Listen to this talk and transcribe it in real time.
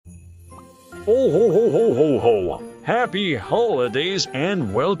Ho ho ho ho ho ho! Happy holidays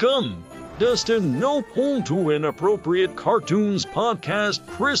and welcome! Dustinnope home to Inappropriate Cartoons podcast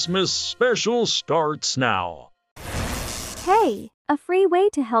Christmas special starts now. Hey, a free way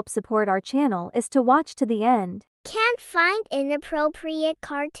to help support our channel is to watch to the end. Can't find Inappropriate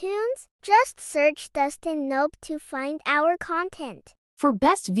Cartoons? Just search Dustinnope to find our content. For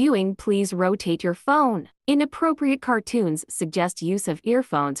best viewing, please rotate your phone. Inappropriate Cartoons suggest use of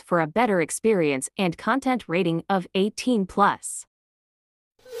earphones for a better experience and content rating of 18+.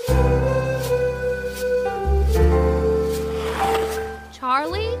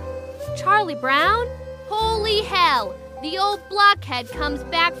 Charlie? Charlie Brown? Holy hell! The old blockhead comes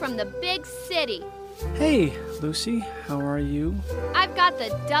back from the big city. Hey, Lucy, how are you? I've got the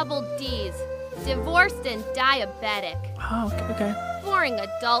double D's. Divorced and diabetic. Oh, okay. Boring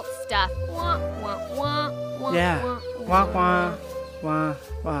adult stuff. Wah, wah, wah, wah, Yeah. wah, Wah, wah, wah,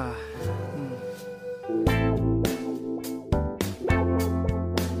 wah.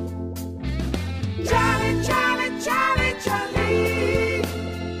 Charlie, Charlie, Charlie, Charlie.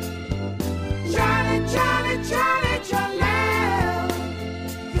 Charlie, Charlie, Charlie, Charlie.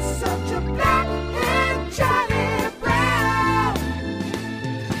 He's such a black-haired Charlie Brown.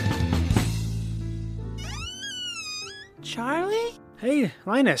 Charlie? Hey,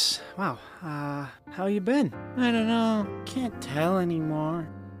 Linus. Wow. How you been? I don't know. Can't tell anymore.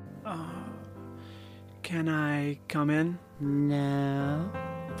 Can I come in? No.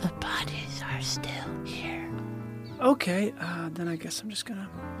 The bodies are still here. Okay, then I guess I'm gonna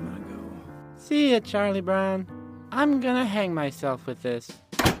go. See ya, Charlie Brown. I'm gonna hang myself with this.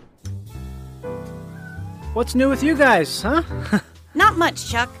 What's new with you guys, huh? Not much,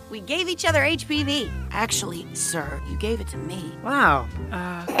 Chuck. We gave each other HPV. Actually, sir, you gave it to me. Wow.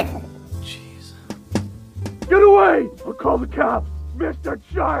 Jeez. Get away! I'll call the cops, Mr.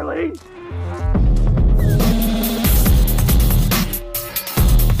 Charlie.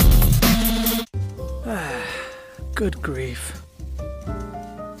 Good grief.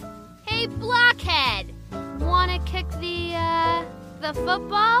 Hey, blockhead! Wanna kick the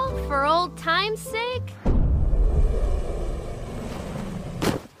football for old time's sake?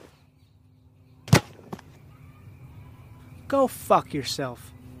 Go fuck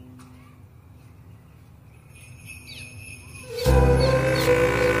yourself.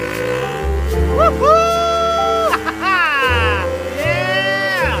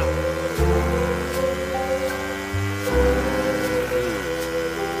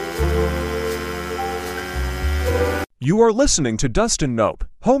 You are listening to Dustinnope,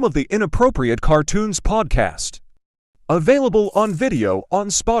 home of the Inappropriate Cartoons podcast. Available on video on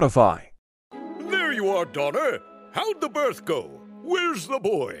Spotify. There you are, Donna. How'd the birth go? Where's the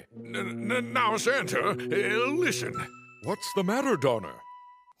boy? Now, Santa, listen. What's the matter, Donna?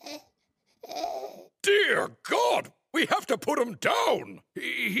 Dear God, we have to put him down.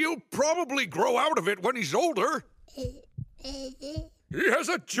 He'll probably grow out of it when he's older. He has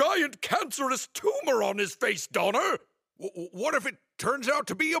a giant cancerous tumor on his face, Donna. What if it turns out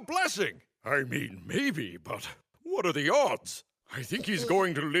to be a blessing? I mean, maybe, but what are the odds? I think he's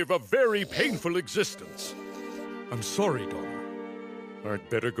going to live a very painful existence. I'm sorry, Donna. I'd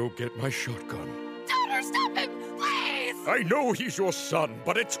better go get my shotgun. Donor, stop him, please! I know he's your son,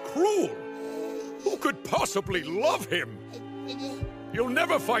 but it's cruel. Who could possibly love him? You'll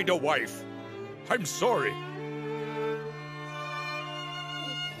never find a wife. I'm sorry.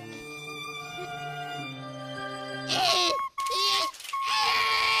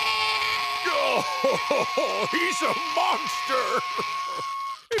 Oh, he's a monster!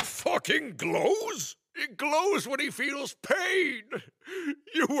 It fucking glows! It glows when he feels pain!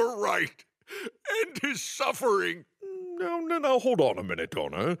 You were right. End his suffering. Now, hold on a minute,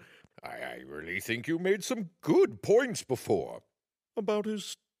 Donna. I really think you made some good points before. About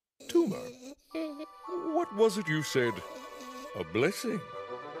his tumor. What was it you said? A blessing?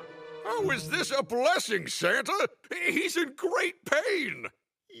 How is this a blessing, Santa? He's in great pain!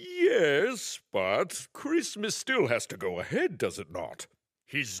 Yes, but Christmas still has to go ahead, does it not?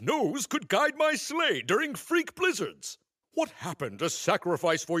 His nose could guide my sleigh during freak blizzards. What happened to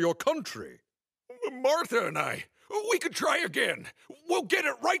sacrifice for your country? Martha and I, we could try again. We'll get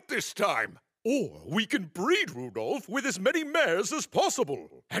it right this time. Or we can breed Rudolph with as many mares as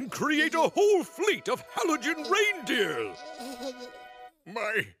possible and create a whole fleet of halogen reindeers.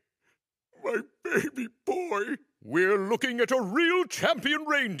 My baby boy. We're looking at a real champion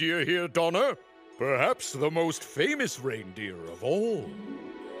reindeer here, Donna. Perhaps the most famous reindeer of all.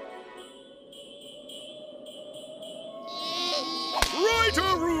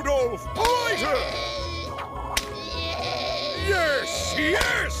 Brighter, Rudolph! Brighter! Yes,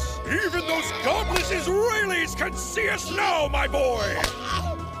 yes! Even those godless Israelis can see us now, my boy!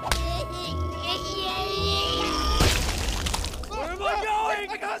 Where am I going?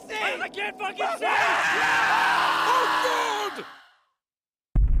 I can't see! I can't fucking see! Oh, God!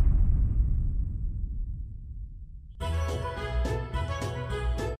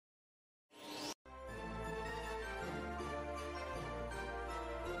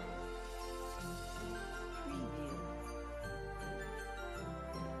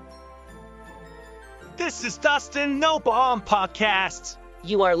 This is Dustinnope on podcast.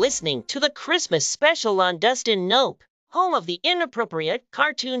 You are listening to the Christmas special on Dustinnope, home of the Inappropriate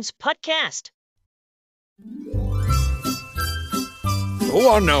Cartoons podcast. Go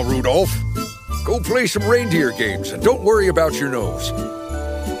on now, Rudolph. Go play some reindeer games and don't worry about your nose.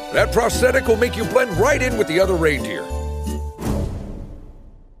 That prosthetic will make you blend right in with the other reindeer.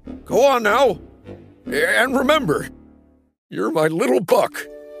 Go on now. And remember, you're my little buck.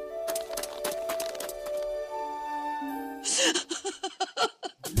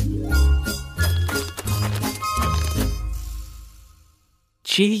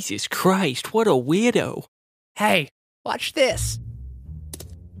 Jesus Christ, what a weirdo. Hey, watch this.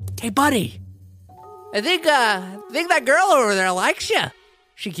 Hey, buddy. I think that girl over there likes you.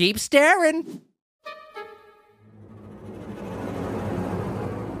 She keeps staring.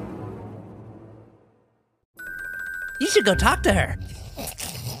 You should go talk to her.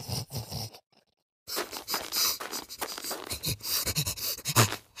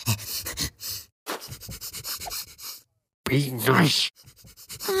 Be nice.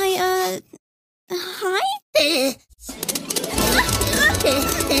 Hi?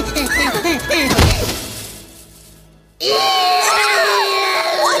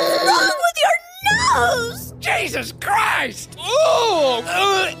 What's wrong with your nose? Jesus Christ! Ooh!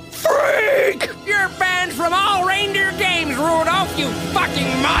 Freak! You're banned from all reindeer games, Rudolph, you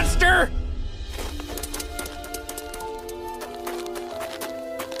fucking monster!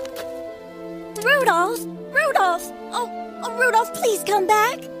 Rudolph! Oh, Rudolph, please come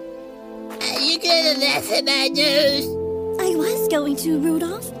back. You could have left my nose. I was going to,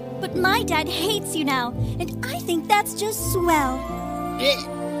 Rudolph, but my dad hates you now, and I think that's just swell.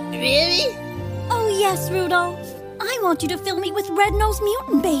 Really? Oh, yes, Rudolph. I want you to fill me with red-nosed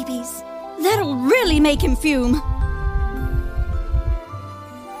mutant babies. That'll really make him fume.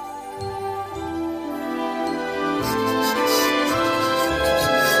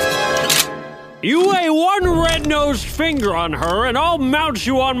 You lay one red-nosed finger on her, and I'll mount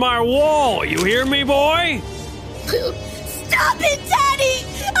you on my wall. You hear me, boy? Stop it, Daddy!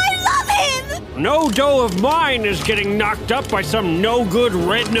 I love him! No dough of mine is getting knocked up by some no-good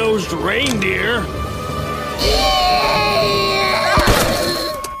red-nosed reindeer. You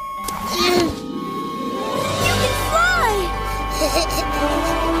can fly!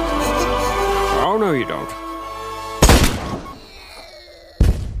 Oh, no, you don't.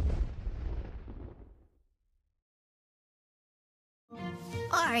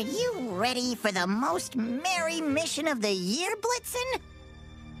 Are you ready for the most merry mission of the year, Blitzen?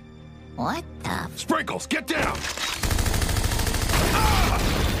 What the... Sprinkles, get down!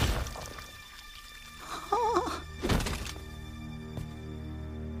 Oh.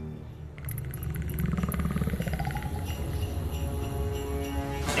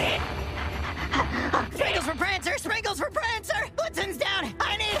 Sprinkles for Prancer! Sprinkles for Prancer! Blitzen's down!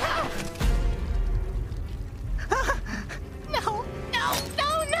 I need help! No!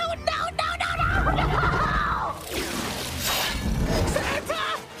 Santa!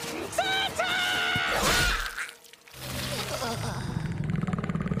 Santa!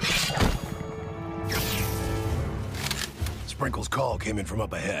 Sprinkle's call came in from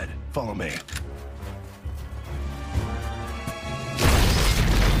up ahead. Follow me.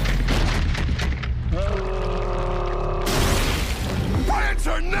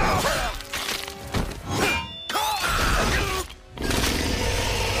 Prancer, now!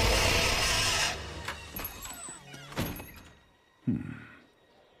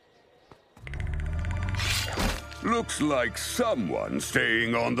 Looks like someone's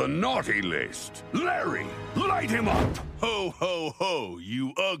staying on the naughty list. Larry, light him up! Ho, ho, ho,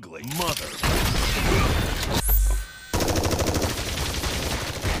 you ugly mother.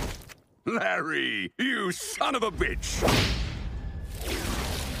 Larry, you son of a bitch!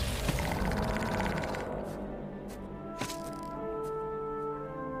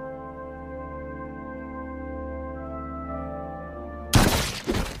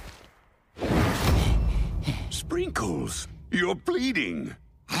 Sprinkles, you're bleeding.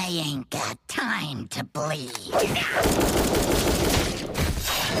 I ain't got time to bleed.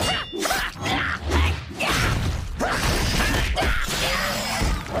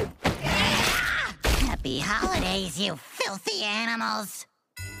 holidays, you filthy animals!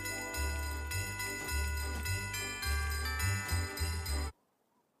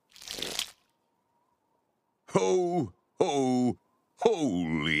 Ho, ho,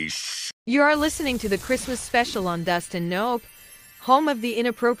 holy sh... You are listening to the Christmas special on Dustinnope, home of the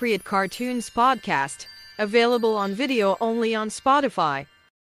Inappropriate Cartoons podcast, available on video only on Spotify.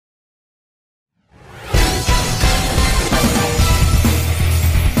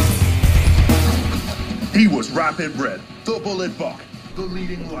 He was Rapid Red, the Bullet Buck, the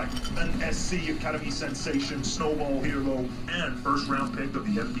leading light, an SC Academy sensation, snowball hero, and first-round pick of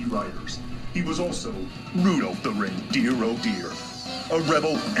the FB Riders. He was also Rudolph the Reindeer, oh dear. A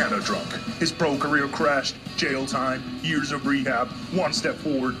rebel and a drunk. His pro career crashed, jail time, years of rehab, 1 step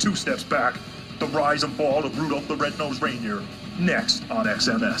forward, 2 steps back. The rise and fall of Rudolph the Red-Nosed Reindeer, next on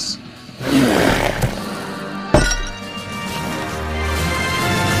XMS.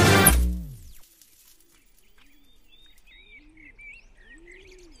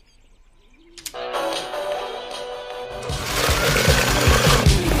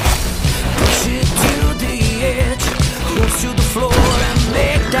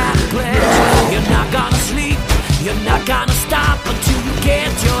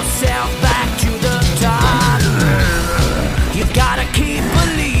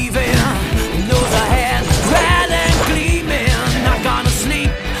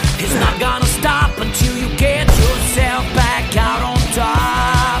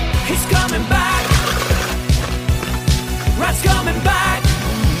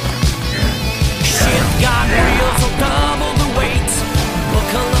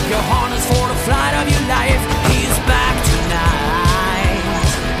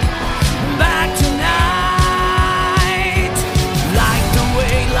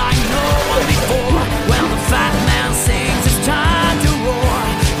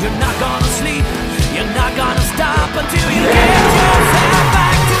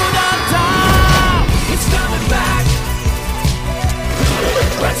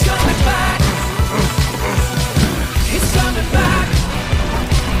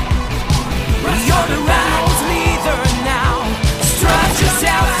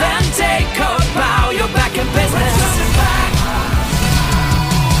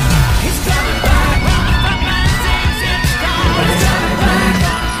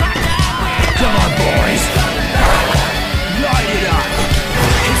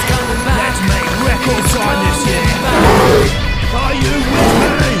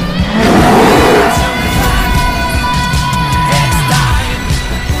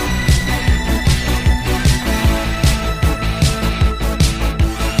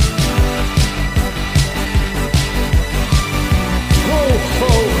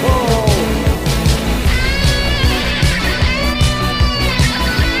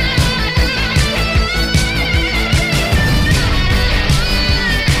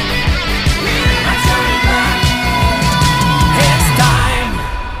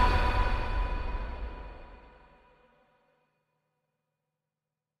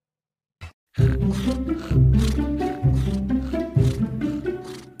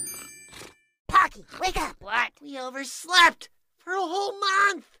 Pocky, wake up! What? We overslept for a whole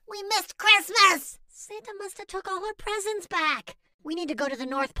month! We missed Christmas! Santa must have took all our presents back. We need to go to the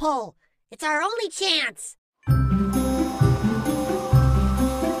North Pole. It's our only chance.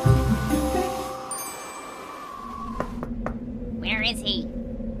 Where is he?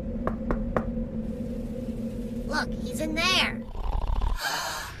 Look, he's in there.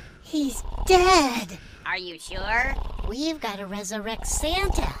 He's dead. Are you sure? We've got to resurrect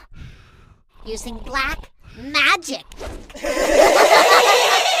Santa using black magic. Santa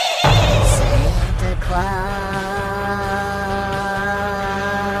Claus.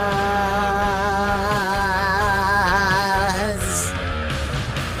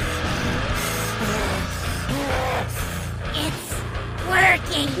 It's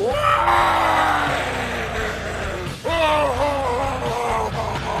working.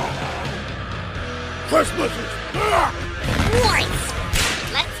 Christmas is back! Nice!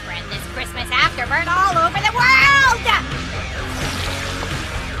 Let's spread this Christmas afterbird all over the world!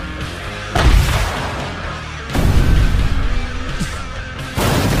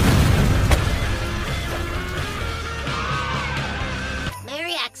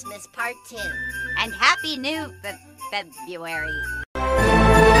 Merry Xmas Part 2. And Happy New February.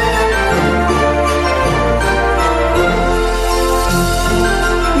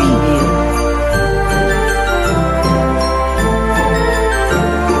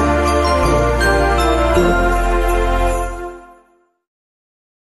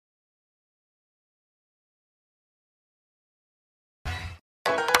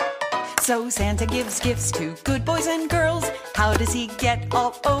 So Santa gives gifts to good boys and girls. How does he get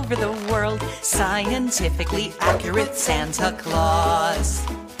all over the world? Scientifically accurate Santa Claus.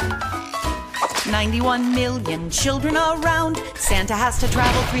 91 million children around. Santa has to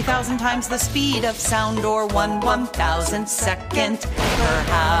travel 3,000 times the speed of sound, or 1/1,000th second per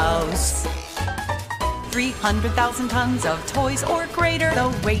house. 300,000 tons of toys or greater. The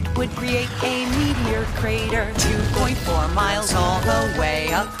weight would create a meteor crater 2.4 miles all the way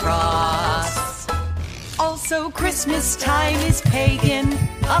across. Also, Christmas time is pagan,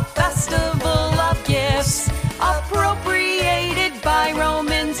 a festival of gifts, appropriated by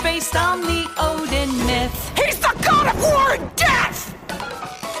Romans based on the Odin myth. He's the god of war and death!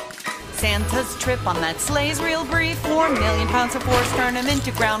 Santa's trip on that sleigh's real brief. 4 million pounds of horse turn him into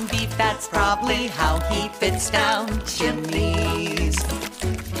ground beef. That's probably how he fits down chimneys.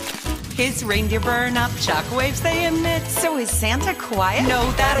 His reindeer burn up shockwaves they emit. So is Santa quiet?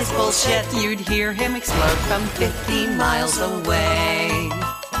 No, that is bullshit. You'd hear him explode from 50 miles away.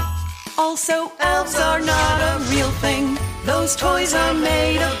 Also, elves are not a real thing. Those toys are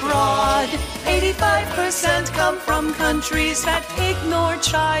made abroad. 85% come from countries that ignore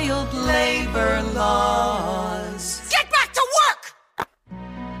child labor laws. Get back to work!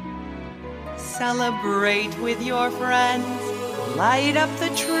 Celebrate with your friends. Light up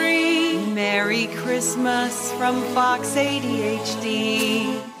the tree. Merry Christmas from Fox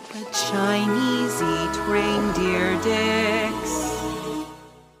ADHD. The Chinese eat reindeer dicks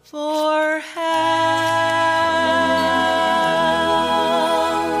for health.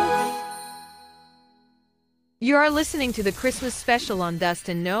 You are listening to the Christmas special on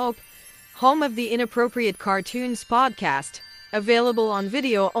Dustinnope, home of the Inappropriate Cartoons podcast, available on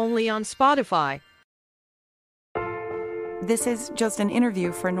video only on Spotify. This is just an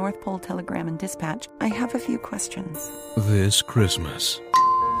interview for North Pole Telegram and Dispatch. I have a few questions. This Christmas.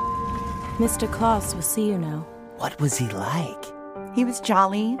 Mr. Claus will see you now. What was he like? He was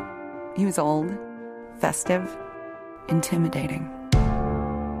jolly. He was old, festive, intimidating.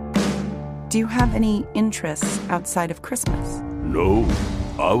 Do you have any interests outside of Christmas? No,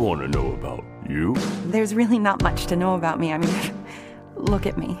 I want to know about you. There's really not much to know about me. I mean, look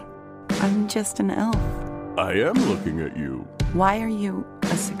at me. I'm just an elf. I am looking at you. Why are you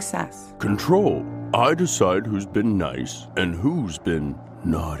a success? Control. I decide who's been nice and who's been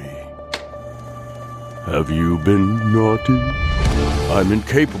naughty. Have you been naughty? I'm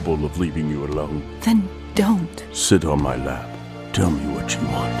incapable of leaving you alone. Then don't. Sit on my lap. Tell me what you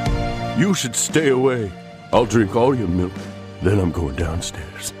want. You should stay away. I'll drink all your milk. Then I'm going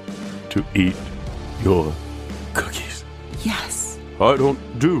downstairs to eat your cookies. Yes. I don't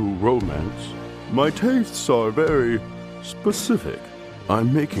do romance. My tastes are very specific.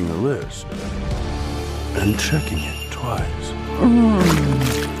 I'm making a list and checking it twice.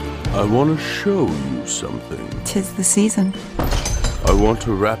 I want to show you something. 'Tis the season. I want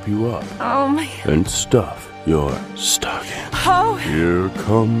to wrap you up Oh my. and stuff your stocking. Oh. Here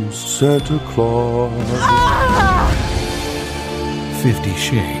comes Santa Claus. 50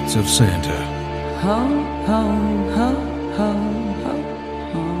 Shades of Santa. Ho, ho, ho, ho.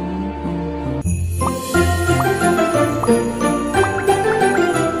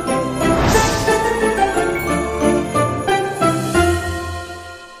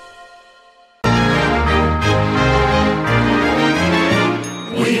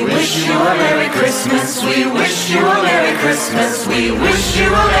 Christmas, we wish you a Merry Christmas, we wish you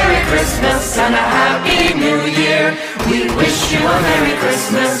a Merry Christmas and a Happy New Year. We wish you a Merry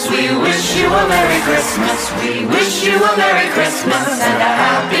Christmas, we wish you a Merry Christmas, we wish you a Merry Christmas and a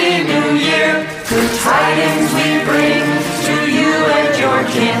Happy New Year. Good tidings we bring to you and your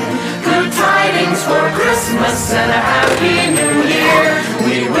kin, good tidings for Christmas and a Happy New Year.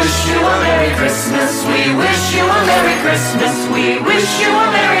 We wish you a Merry Christmas, we wish you a Merry Christmas, we wish you a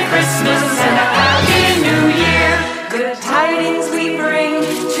Merry Christmas and a Happy New Year. Good tidings we bring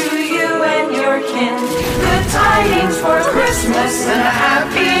to you and your kin, good tidings for Christmas and a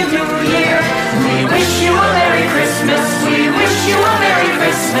Happy New Year. We wish you a Merry Christmas, we wish you a Merry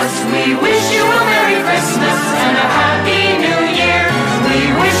Christmas, we wish you a Merry Christmas and a Happy New Year. We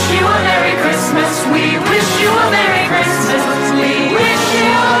wish you a Merry Christmas, we wish you a Merry Christmas, we wish you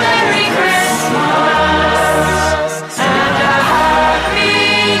a Merry Christmas and a Happy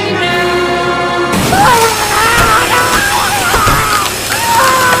New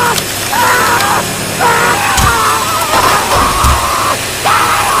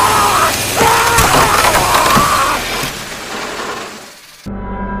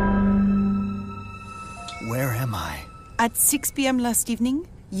Where am I? At 6 p.m. last evening,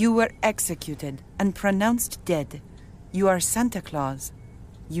 you were executed and pronounced dead. You are Santa Claus.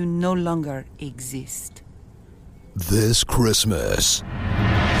 You no longer exist. This Christmas.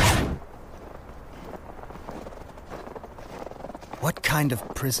 What kind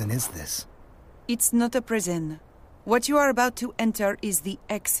of prison is this? It's not a prison. What you are about to enter is the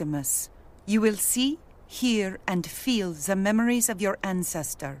Eximus. You will see, hear, and feel the memories of your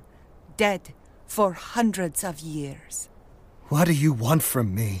ancestor, dead for hundreds of years. What do you want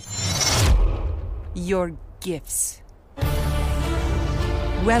from me? Your gifts.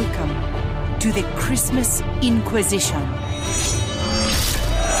 Welcome to the Christmas Inquisition.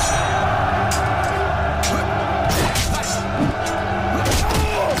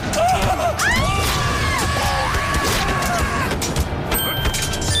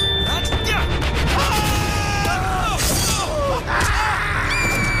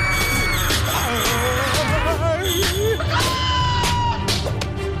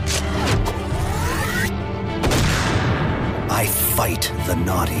 I fight the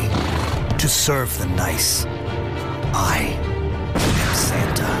naughty to serve the nice. I am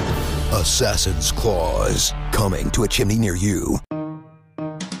Santa. Assassin's Claws, coming to a chimney near you.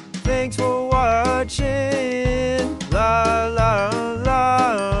 Thanks for watching.